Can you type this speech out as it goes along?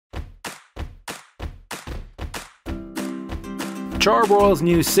Char-Broil's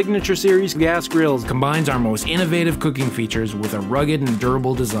new Signature Series gas grills combines our most innovative cooking features with a rugged and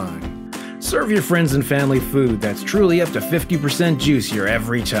durable design. Serve your friends and family food that's truly up to 50% juicier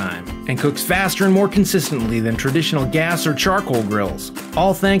every time, and cooks faster and more consistently than traditional gas or charcoal grills.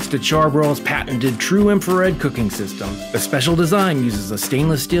 All thanks to Char-Broil's patented True Infrared cooking system. The special design uses a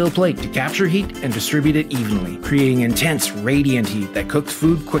stainless steel plate to capture heat and distribute it evenly, creating intense, radiant heat that cooks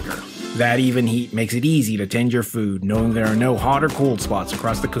food quicker. That even heat makes it easy to tend your food, knowing there are no hot or cold spots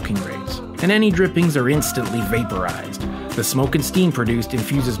across the cooking rays. And any drippings are instantly vaporized. The smoke and steam produced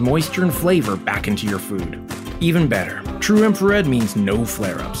infuses moisture and flavor back into your food. Even better, True Infrared means no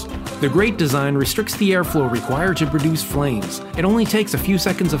flare-ups. The great design restricts the airflow required to produce flames. It only takes a few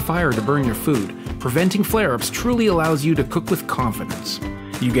seconds of fire to burn your food. Preventing flare-ups truly allows you to cook with confidence.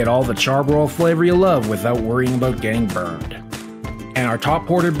 You get all the char-broil flavor you love without worrying about getting burned. And our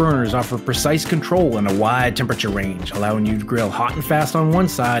top-ported burners offer precise control in a wide temperature range, allowing you to grill hot and fast on one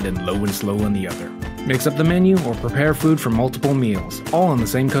side and low and slow on the other. Mix up the menu or prepare food for multiple meals, all on the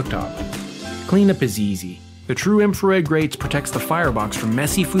same cooktop. Cleanup is easy. The True Infrared grates protects the firebox from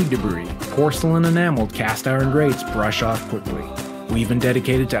messy food debris. Porcelain enameled cast iron grates brush off quickly. We've been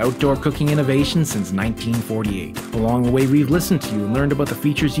dedicated to outdoor cooking innovation since 1948. Along the way, we've listened to you and learned about the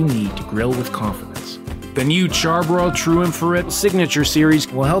features you need to grill with confidence. The new Char-Broil True Infrared Signature Series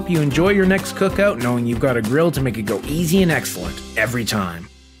will help you enjoy your next cookout knowing you've got a grill to make it go easy and excellent every time.